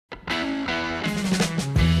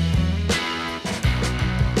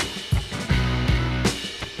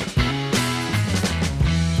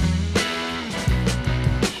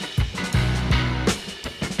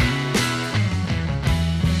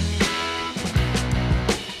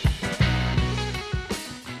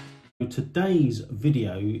today's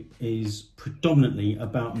video is predominantly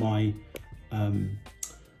about my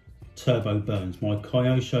Turbo Burns, my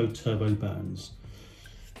Kyosho Turbo Burns.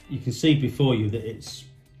 You can see before you that it's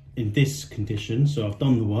in this condition, so I've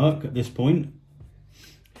done the work at this point,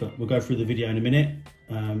 but we'll go through the video in a minute,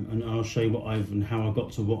 and I'll show you how I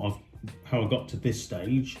got to this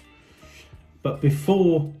stage. But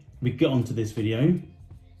before we get onto this video,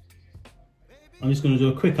 I'm just going to do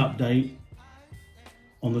a quick update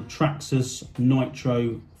on the Traxxas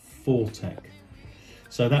Nitro Tech.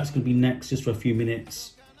 So that's going to be next, just for a few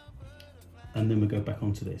minutes, and then we'll go back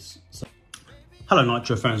onto this. So, hello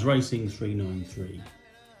Nitro fans, Racing 393.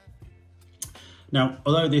 Now,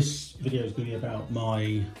 although this video is going to be about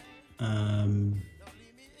my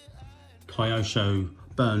Kyosho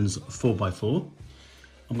Burns 4x4,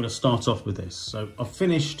 I'm going to start off with this. So I've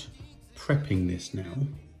finished prepping this now.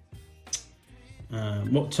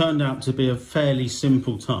 What turned out to be a fairly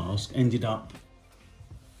simple task ended up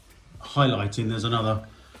highlighting there's another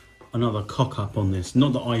cock up on this.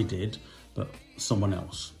 Not that I did, but someone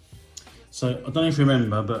else. So I don't know if you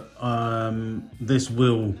remember, but this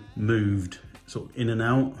wheel moved sort of in and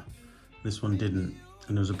out. This one didn't,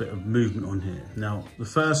 and there was a bit of movement on here. Now, the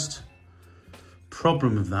first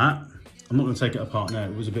problem with that, I'm not going to take it apart now.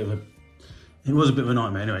 It was a bit of a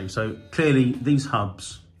nightmare anyway. So clearly these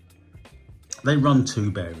hubs, they run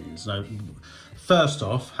two bearings. So first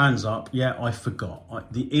off, hands up, yeah, I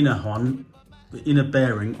forgot. The inner one, the inner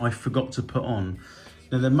bearing, I forgot to put on.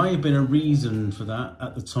 Now there may have been a reason for that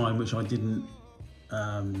at the time, which I didn't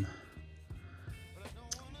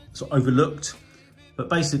sort of overlooked. But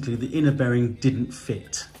basically the inner bearing didn't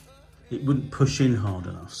fit. It wouldn't push in hard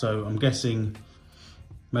enough. So I'm guessing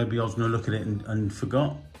maybe I was going to look at it and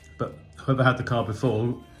forgot. But whoever had the car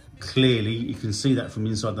before, clearly you can see that from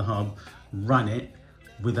inside the hub, ran it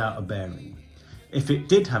without a bearing. If it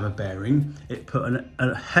did have a bearing, it put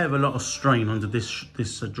a hell of a lot of strain onto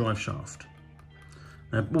this drive shaft.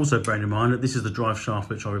 Now, also bearing in mind that this is the drive shaft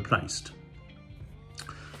which I replaced.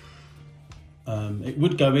 It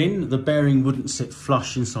would go in, the bearing wouldn't sit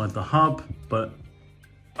flush inside the hub, but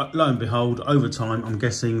lo and behold, over time, I'm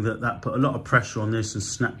guessing that put a lot of pressure on this and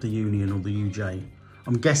snapped the union or the UJ.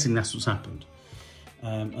 I'm guessing that's what's happened.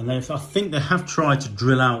 And I think they have tried to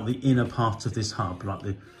drill out the inner part of this hub, like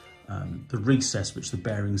the recess which the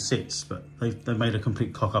bearing sits, but they've made a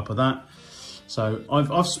complete cock up of that. So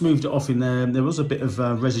I've smoothed it off in there. There was a bit of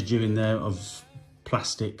residue in there of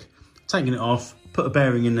plastic. Taking it off, put a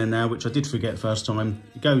bearing in there now, which I did forget first time.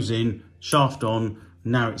 It goes in, shaft on,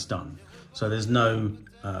 now it's done. So there's no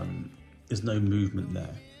movement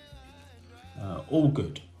there. All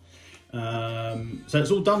good. So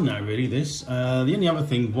it's all done now, really, this. The only other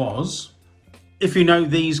thing was, if you know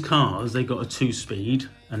these cars, they got a 2-speed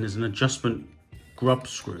and there's an adjustment grub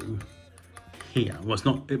screw here. Well,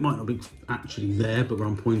 it might not be actually there, but where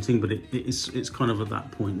I'm pointing, but it's kind of at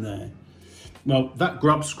that point there. Well, that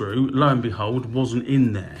grub screw, lo and behold, wasn't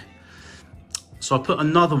in there. So I put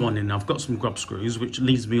another one in. I've got some grub screws, which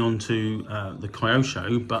leads me on to the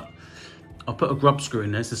Kyosho, but I put a grub screw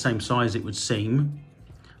in there. It's the same size, it would seem.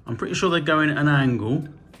 I'm pretty sure they go in at an angle,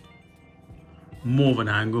 more of an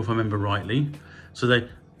angle if I remember rightly. So they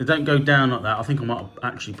don't go down like that. I think I might have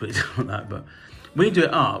actually put it down like that, but when you do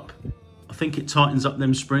it up, I think it tightens up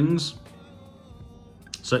them springs.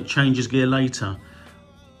 So it changes gear later.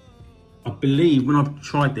 I believe when I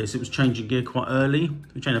tried this, it was changing gear quite early,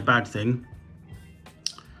 which ain't a bad thing.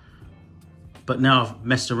 But now I've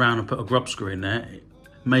messed around and put a grub screw in there.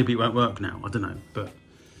 Maybe it won't work now, I don't know, but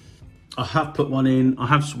I have put one in, I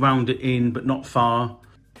have wound it in, but not far.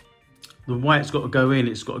 The way it's got to go in,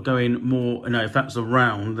 it's got to go in more, if that's a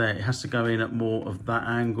round there, it has to go in at more of that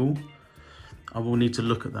angle. I will need to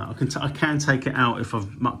look at that. I can take it out if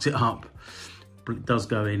I've mucked it up, but it does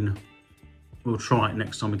go in. We'll try it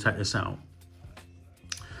next time we take this out.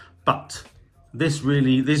 But this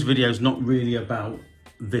video is not really about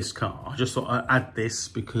this car. I just thought I'd add this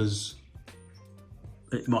because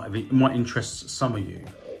it might interest some of you.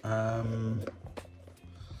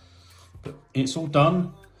 But it's all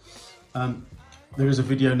done. There is a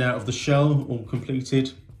video now of the shell all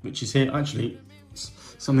completed, which is here. Actually, it's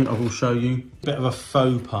something I will show you. A bit of a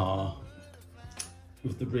faux pas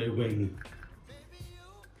with the rear wing.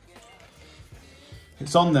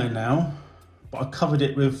 It's on there now, but I covered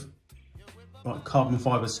it with like carbon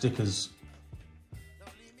fibre stickers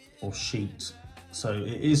or sheet. So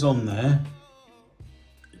it is on there.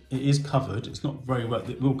 It is covered. It's not very well.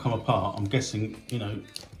 It will come apart. I'm guessing,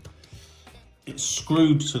 it's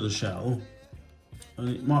screwed to the shell, and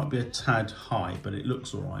it might be a tad high, but it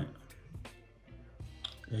looks all right,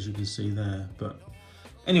 as you can see there. But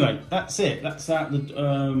Anyway, that's it. That's that. I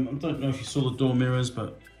don't know if you saw the door mirrors,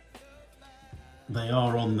 but they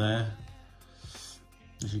are on there,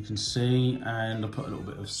 as you can see. And I put a little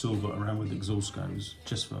bit of silver around where the exhaust goes,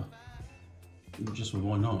 just for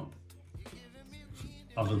why not.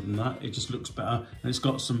 Other than that, it just looks better. And it's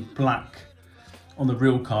got some black on the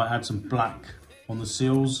real car. It had some black on the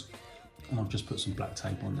seals, and I've just put some black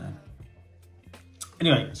tape on there.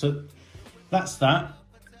 Anyway, so that's that.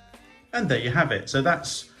 And there you have it. So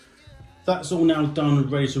that's all now done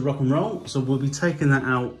and ready to rock and roll. So we'll be taking that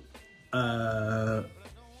out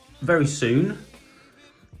very soon.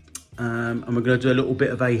 And we're going to do a little bit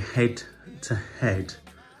of a head-to-head.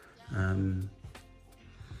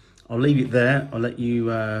 I'll leave it there. I'll let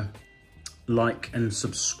you like and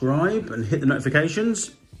subscribe and hit the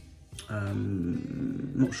notifications.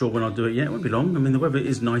 Not sure when I'll do it yet. It won't be long. I mean, the weather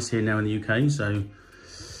is nice here now in the UK, so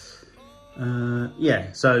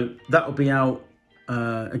yeah, so that'll be out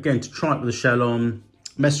again to try it with the shell on,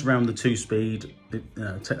 mess around with the 2-speed,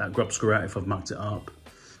 take that grub screw out if I've mucked it up,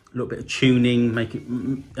 a little bit of tuning, make it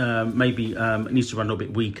maybe it needs to run a little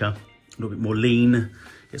bit weaker, a little bit more lean,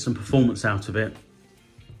 get some performance out of it,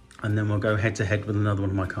 and then we'll go head to head with another one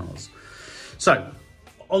of my cars. So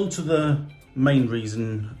on to the main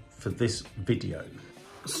reason for this video.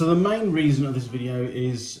 So the main reason of this video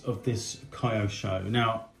is of this Kyosho.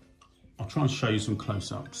 Now, I'll try and show you some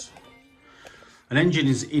close-ups. An engine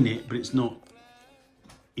is in it, but it's not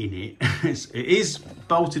in it. It is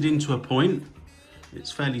bolted into a point.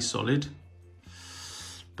 It's fairly solid.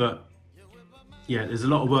 But yeah, there's a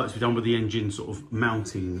lot of work to be done with the engine sort of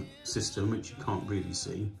mounting system, which you can't really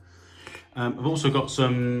see. I've also got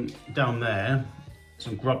some down there,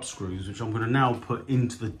 some grub screws, which I'm going to now put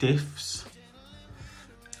into the diffs.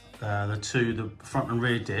 The front and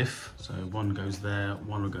rear diff. So one goes there,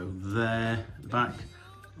 one will go there, the back.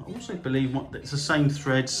 I also believe it's the same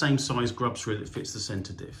thread, same size grub screw that fits the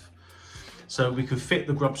center diff. So we can fit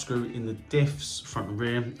the grub screw in the diffs, front and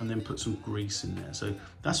rear, and then put some grease in there. So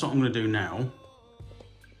that's what I'm going to do now.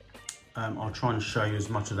 I'll try and show you as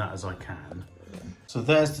much of that as I can. So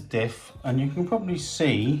there's the diff, and you can probably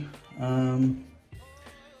see, to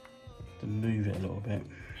move it a little bit.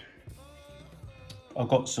 I've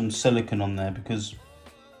got some silicone on there because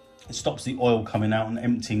it stops the oil coming out and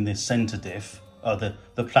emptying the center diff,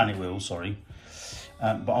 the planet wheel, sorry.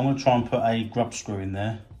 But I'm going to try and put a grub screw in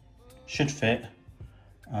there. Should fit.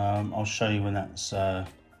 I'll show you when that's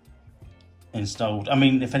installed. I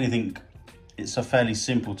mean, if anything, it's a fairly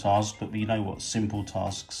simple task, but you know what simple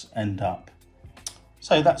tasks end up.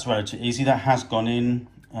 So that's relatively easy. That has gone in.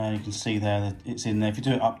 You can see there that it's in there. If you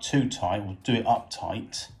do it up too tight, or do it up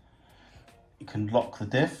tight, you can lock the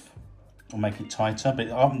diff or make it tighter, but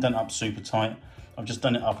I haven't done it up super tight. I've just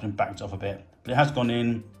done it up and backed off a bit, but it has gone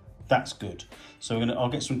in. That's good. So I'll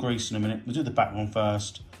get some grease in a minute. We'll do the back one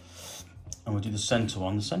first, and we'll do the center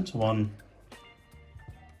one. The center one,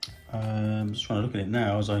 I'm just trying to look at it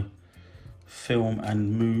now as I film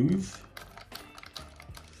and move.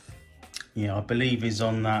 Yeah, I believe is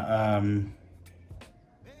on that,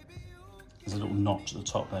 there's a little notch at the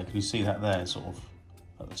top there. Can you see that there, sort of,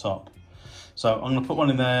 at the top? So I'm going to put one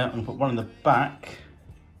in there, I'm going to put one in the back,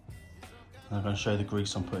 and I'm going to show you the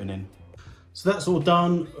grease I'm putting in. So that's all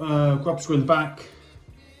done. Grub screw in the back,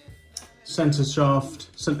 centre shaft,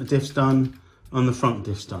 centre diff's done, and the front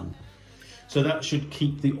diff's done. So that should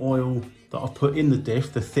keep the oil that I've put in the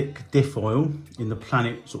diff, the thick diff oil, in the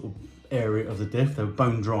planet sort of area of the diff. They were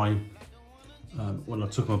bone dry when I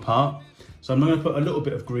took them apart. So I'm going to put a little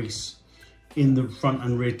bit of grease in the front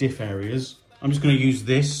and rear diff areas. I'm just going to use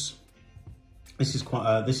this. This is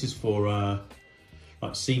quite. This is for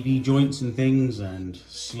like CV joints and things, and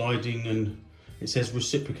sliding, and it says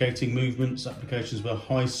reciprocating movements, applications where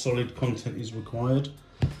high solid content is required.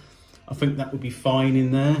 I think that would be fine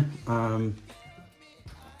in there.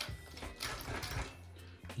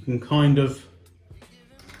 You can kind of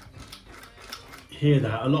hear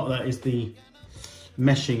that. A lot of that is the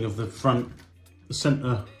meshing of the front, the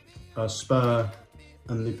centre spur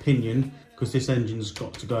and the pinion, because this engine's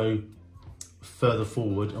got to go further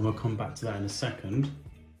forward, and we'll come back to that in a second.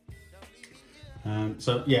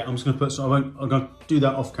 So yeah, I'm just going to put, I'm going to do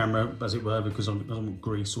that off camera, as it were, because I don't want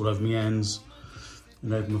grease all over my ends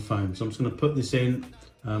and over my phone. So I'm just going to put this in,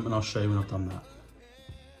 and I'll show you when I've done that.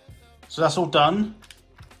 So that's all done.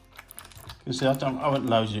 You can see I haven't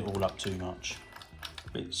loaded it all up too much.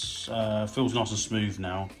 It feels nice and smooth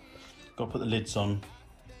now. Got to put the lids on,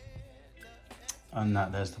 and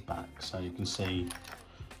there's the back. So you can see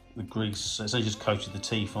the grease. So it's just coated the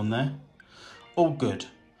teeth on there. All good.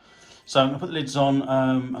 So I'm going to put the lids on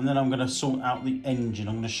and then I'm going to sort out the engine.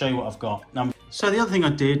 I'm going to show you what I've got. Now, so the other thing I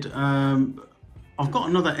did, I've got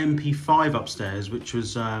another MP5 upstairs, which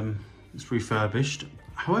was it's refurbished.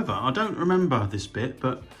 However, I don't remember this bit,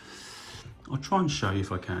 but I'll try and show you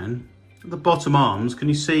if I can. The bottom arms, can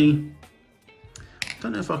you see? I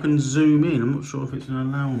don't know if I can zoom in. I'm not sure if it's going to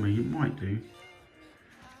allow me. It might do.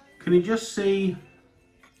 Can you just see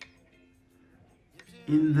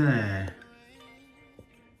in there?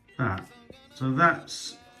 That. So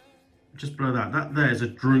that's just below that. That there's a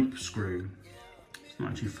droop screw. It's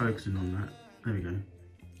not actually focusing on that. There we go.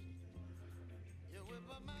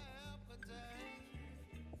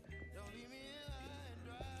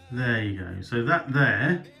 There you go. So that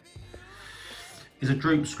there is a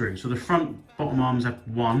droop screw. So the front bottom arms have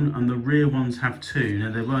one and the rear ones have two.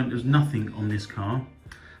 Now there's nothing on this car,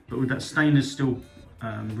 but with that stainless steel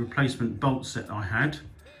replacement bolt set I had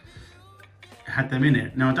them in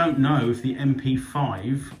it. Now I don't know if the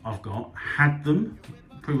MP5 I've got had them.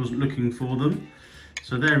 Probably wasn't looking for them.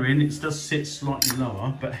 So they're in. It does sit slightly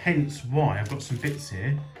lower, but hence why I've got some bits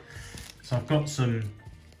here. So I've got some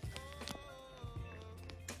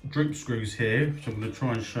droop screws here, which I'm going to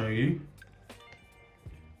try and show you.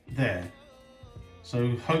 There.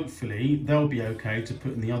 So hopefully they'll be okay to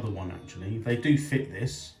put in the other one actually. They do fit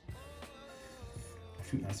this.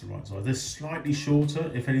 I think that's the right size. They're slightly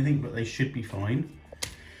shorter if anything, but they should be fine.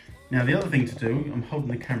 Now the other thing to do, I'm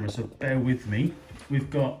holding the camera so bear with me. We've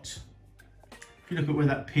got, if you look at where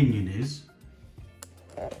that pinion is,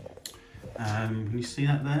 can you see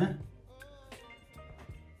that there?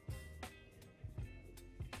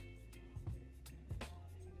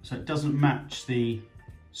 So it doesn't match the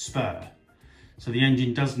spur. So the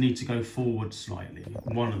engine does need to go forward slightly.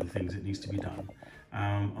 One of the things that needs to be done.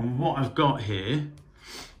 And what I've got here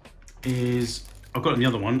is, I've got in the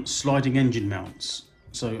other one, sliding engine mounts.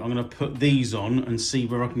 So I'm going to put these on and see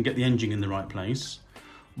where I can get the engine in the right place.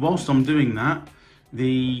 Whilst I'm doing that,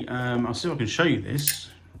 I'll see if I can show you this.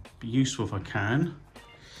 Be useful if I can.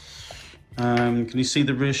 Can you see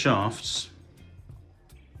the rear shafts?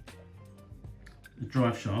 The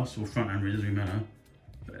drive shafts, or front and rear, doesn't really matter.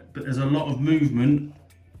 But there's a lot of movement.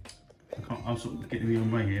 I'm sort of getting my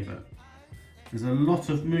own way here, but there's a lot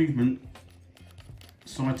of movement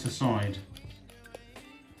side to side.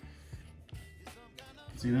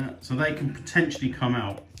 See that? So they can potentially come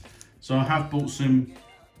out. So I have bought some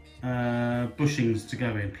bushings to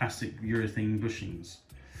go in, plastic urethane bushings.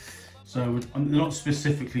 So not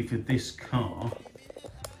specifically for this car,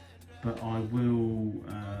 but I will.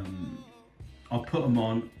 I'll put them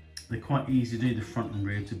on. They're quite easy to do, the front and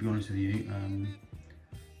rear, to be honest with you.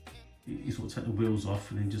 You sort of take the wheels off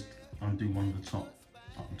and then just undo one of the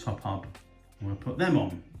top hub. I'm going to put them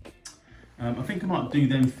on. I think I might do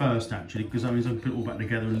them first actually, because that means I can put it all back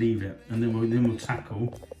together and leave it, and then we'll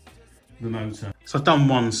tackle the motor. So I've done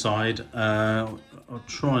one side. I'll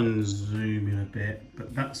try and zoom in a bit,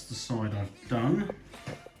 but that's the side I've done.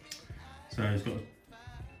 So it's got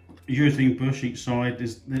a urethane bush each side.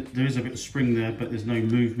 There is a bit of spring there, but there's no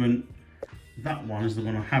movement. That one is the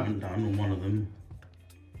one I haven't done, or one of them.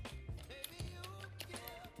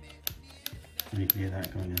 You can hear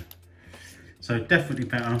that going on. So definitely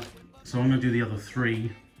better. So I'm going to do the other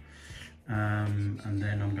three, and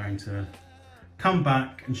then I'm going to come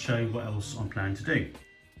back and show you what else I'm planning to do.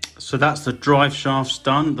 So that's the drive shafts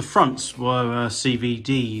done. The fronts were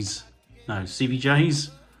CVJs.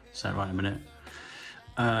 Say it right in a minute.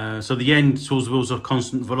 So the end towards the wheels are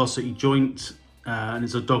constant velocity joint, and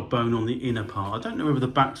it's a dog bone on the inner part. I don't know whether the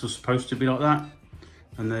backs are supposed to be like that,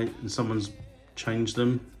 and someone's changed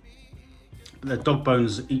them. But they're dog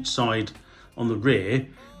bones each side on the rear,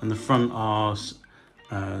 and the front are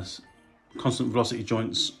constant velocity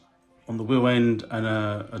joints on the wheel end and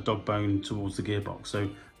a dog bone towards the gearbox. So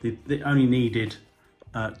they only needed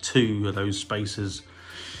 2 of those spaces.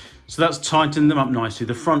 So that's tightened them up nicely.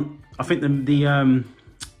 The front, I think the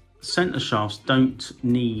centre shafts don't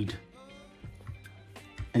need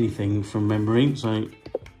anything from memory. So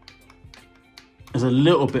there's a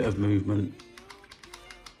little bit of movement.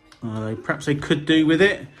 Perhaps they could do with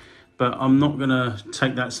it, but I'm not gonna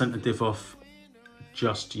take that centre diff off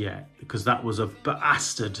just yet, because that was a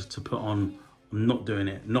bastard to put on. I'm not doing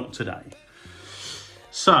it, not today.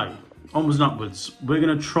 So onwards and upwards, we're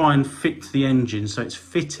going to try and fit the engine so it's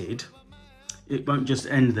fitted. It won't just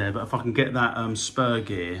end there, but if I can get that spur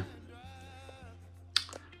gear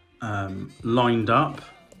lined up,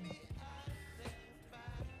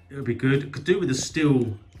 it'll be good. Could do with a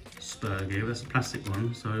steel spur gear, that's a plastic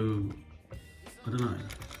one, so I don't know.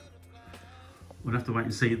 We'll have to wait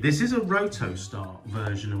and see. This is a roto start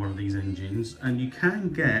version of one of these engines, and you can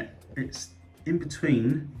get it's in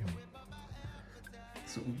between,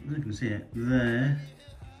 sort of, you can see it there.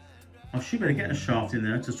 I should be able to get a shaft in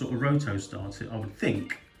there to sort of roto start it, I would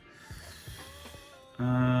think.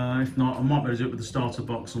 If not, I might be able to do it with the starter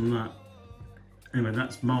box on that. Anyway,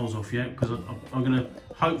 that's miles off yet, because I'm going to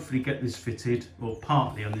hopefully get this fitted, or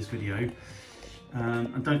partly on this video. I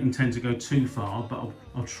don't intend to go too far, but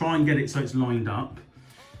I'll try and get it so it's lined up,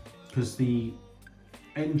 because the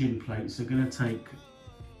engine plates are going to take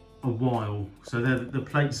a while. So they're the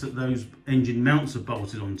plates that those engine mounts are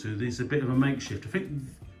bolted onto. It's a bit of a makeshift. I think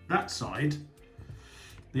that side,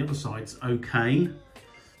 the other side's okay.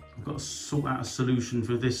 I've got to sort out a solution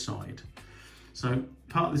for this side. So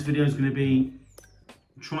part of this video is going to be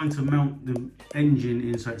trying to mount the engine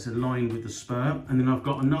in so it's aligned with the spur, and then I've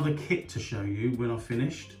got another kit to show you when I've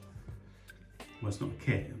finished. Well, it's not a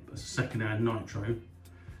kit, it's a second-hand nitro.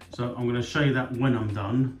 So I'm going to show you that when I'm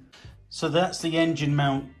done. So that's the engine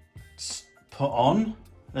mount put on.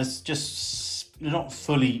 There's just not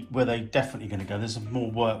fully where they're definitely going to go. There's some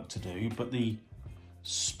more work to do, but the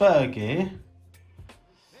spur gear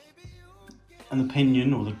and the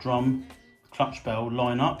pinion or the drum clutch bell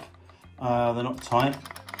line up. They're not tight,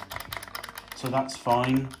 so that's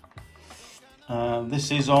fine.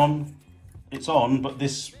 This is on. It's on, but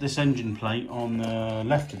this engine plate on the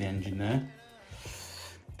left of the engine there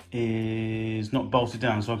is not bolted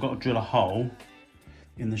down, so I've got to drill a hole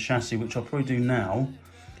in the chassis, which I'll probably do now.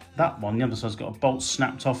 That one, the other side's got a bolt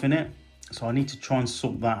snapped off in it, so I need to try and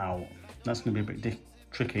sort that out. That's going to be a bit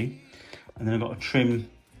tricky. And then I've got to trim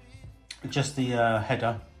just the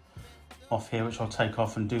header off here, which I'll take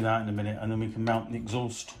off and do that in a minute, and then we can mount the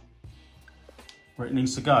exhaust where it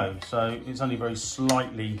needs to go. So it's only very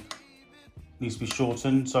slightly needs to be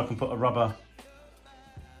shortened, so I can put a rubber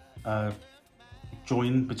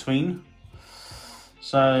join between.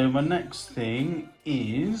 So my next thing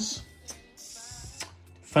is,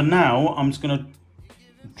 for now, I'm just going to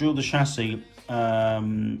drill the chassis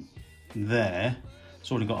there.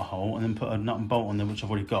 It's already got a hole, and then put a nut and bolt on there, which I've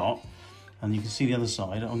already got. And you can see the other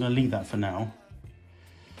side. I'm going to leave that for now.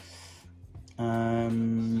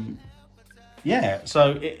 Yeah,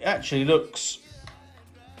 so it actually looks,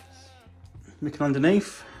 looking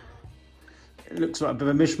underneath, it looks like a bit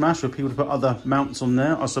of a mishmash for people to put other mounts on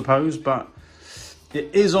there, I suppose, but it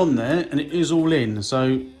is on there and it is all in.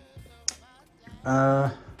 So,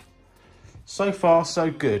 so far so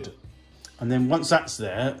good. And then once that's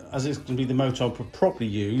there, as it's going to be the motor I'll properly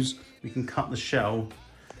use, we can cut the shell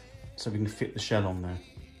so we can fit the shell on there.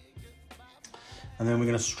 And then we're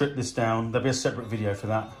going to strip this down. There'll be a separate video for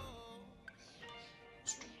that.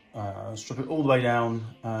 Strip it all the way down,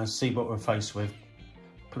 see what we're faced with,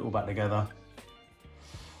 put it all back together.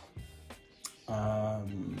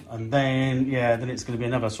 And then, yeah, then it's going to be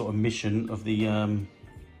another sort of mission of the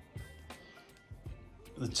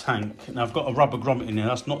tank. Now I've got a rubber grommet in there.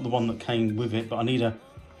 That's not the one that came with it, but I need a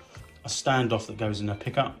standoff that goes in a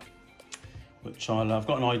pickup, which I've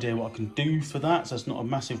got an idea what I can do for that, so it's not a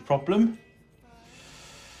massive problem.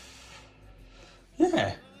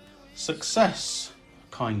 Yeah, success,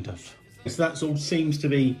 kind of. So that's all seems to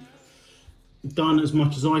be done as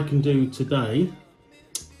much as I can do today.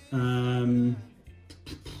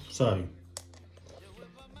 So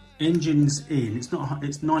engine's in. It's not.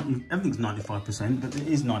 It's 90. Everything's 95%, but it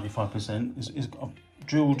is 95%. It's got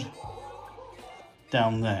drilled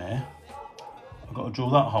down there. I've got to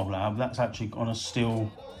drill that hole out. That's actually on a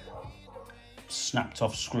steel snapped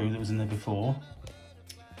off screw that was in there before.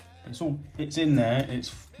 It's in there.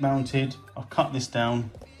 It's mounted. I'll cut this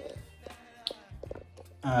down.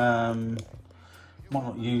 Might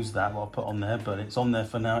not use that what I put on there, but it's on there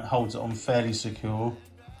for now. It holds it on fairly secure.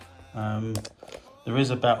 There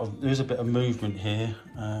is a bit of movement here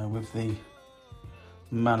with the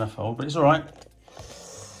manifold, but it's all right.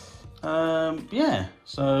 Yeah,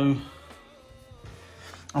 so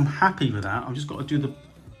I'm happy with that. I've just got to do the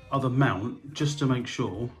other mount just to make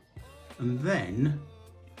sure, and then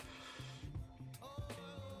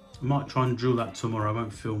I might try and drill that tomorrow. I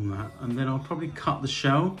won't film that, and then I'll probably cut the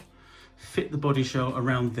shell, fit the body shell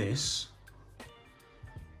around this,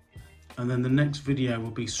 and then the next video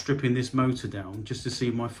will be stripping this motor down just to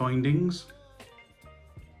see my findings,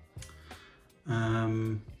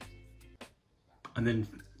 and then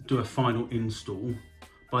do a final install.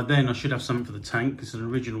 By then I should have something for the tank. It's an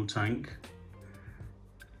original tank.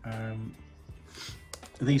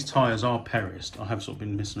 These tyres are Perist. I have sort of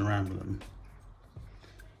been messing around with them,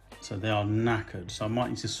 so they are knackered, so I might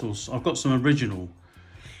need to source. I've got some original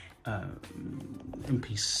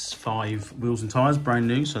MP5 wheels and tyres, brand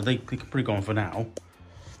new, so they can pretty go on for now.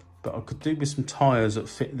 but I could do with some tyres that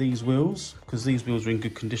fit these wheels, because these wheels are in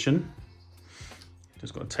good condition.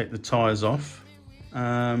 Just got to take the tyres off.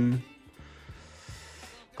 Got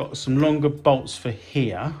some longer bolts for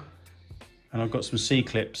here, and I've got some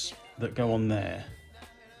C-clips that go on there.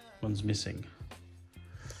 One's missing.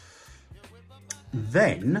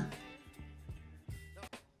 Then,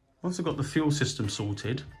 once I've got the fuel system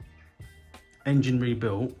sorted, engine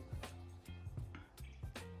rebuilt,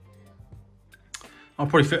 I'll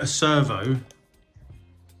probably fit a servo,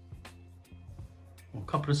 or a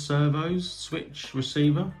couple of servos, switch,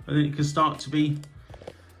 receiver, and then it can start to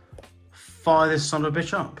fire this son of a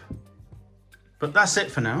bitch up. But that's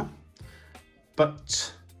it for now.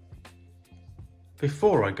 But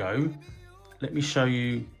before I go, let me show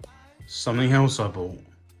you something else I bought.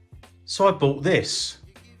 So I bought this.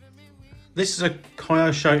 This is a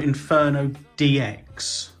Kyosho Inferno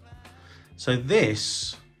DX. So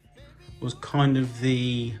this was kind of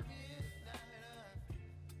the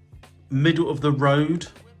middle of the road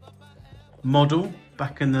model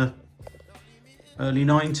back in the early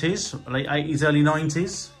 90s, late 80s, early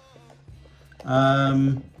 90s.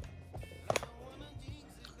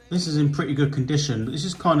 This is in pretty good condition, but this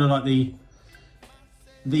is kind of like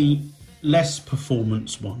the less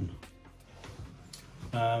performance one.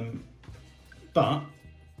 But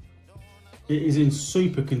it is in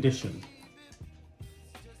super condition.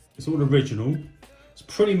 It's all original. It's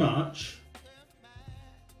pretty much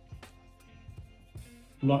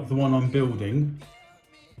like the one I'm building,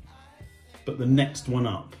 but the next one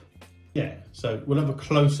up. Yeah, so we'll have a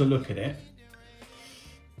closer look at it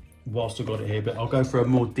whilst I've got it here, but I'll go for a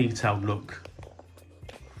more detailed look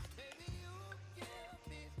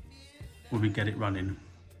when we get it running.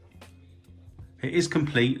 It is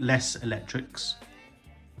complete, less electrics.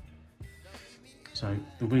 So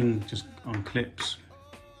the wing just unclips.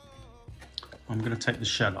 I'm going to take the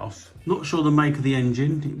shell off. Not sure the make of the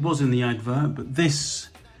engine. It was in the advert, but this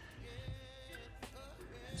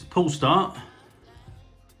is pull start.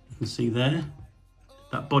 You can see there.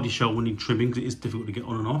 That body shell will need trimming because it is difficult to get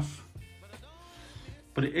on and off.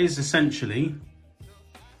 But it is essentially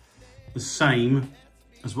the same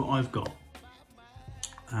as what I've got.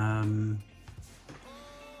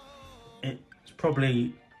 It's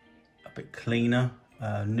probably a bit cleaner,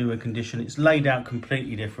 newer condition. It's laid out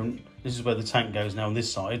completely different. This is where the tank goes now on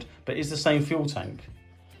this side, but it's the same fuel tank.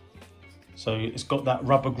 So it's got that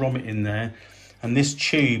rubber grommet in there, and this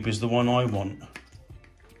tube is the one I want.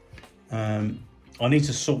 I need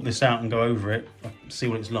to sort this out and go over it, see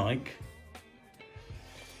what it's like.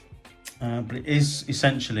 But it is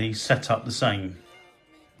essentially set up the same.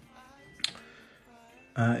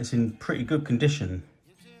 It's in pretty good condition.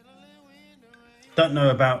 Don't know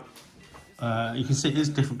about, you can see it is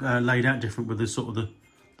different, laid out different with the sort of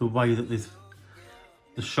the way that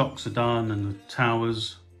the shocks are done and the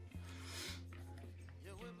towers.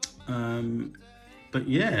 But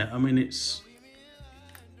yeah, I mean, it's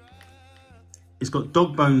got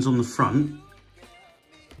dog bones on the front.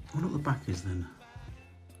 I wonder what the back is then.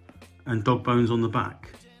 And dog bones on the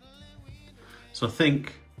back. So I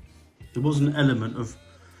think there was an element of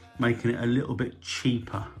making it a little bit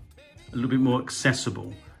cheaper, a little bit more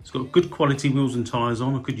accessible. It's got good quality wheels and tyres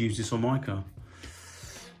on. I could use this on my car.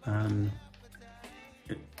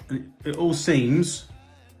 It all seems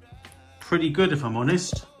pretty good, if I'm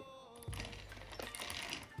honest.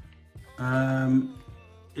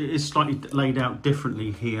 It is slightly laid out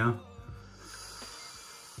differently here.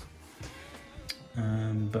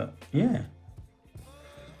 But yeah,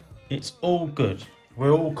 it's all good.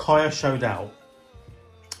 We're all Kyosho'd out.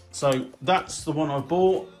 So that's the one I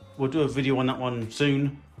bought. We'll do a video on that one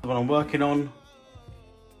soon. The one I'm working on.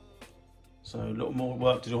 So a little more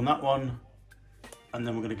work to do on that one. And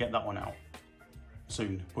then we're going to get that one out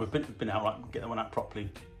soon. We've been out, like, get that one out properly.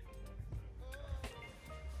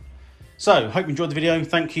 So, hope you enjoyed the video.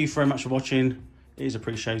 Thank you very much for watching. It is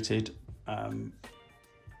appreciated.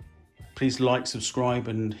 Please like, subscribe,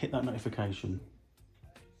 and hit that notification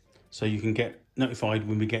so you can get notified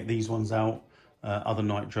when we get these ones out, other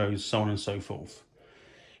Nitros, so on and so forth.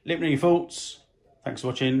 Let me know your thoughts. Thanks for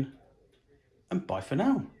watching, and bye for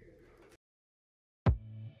now.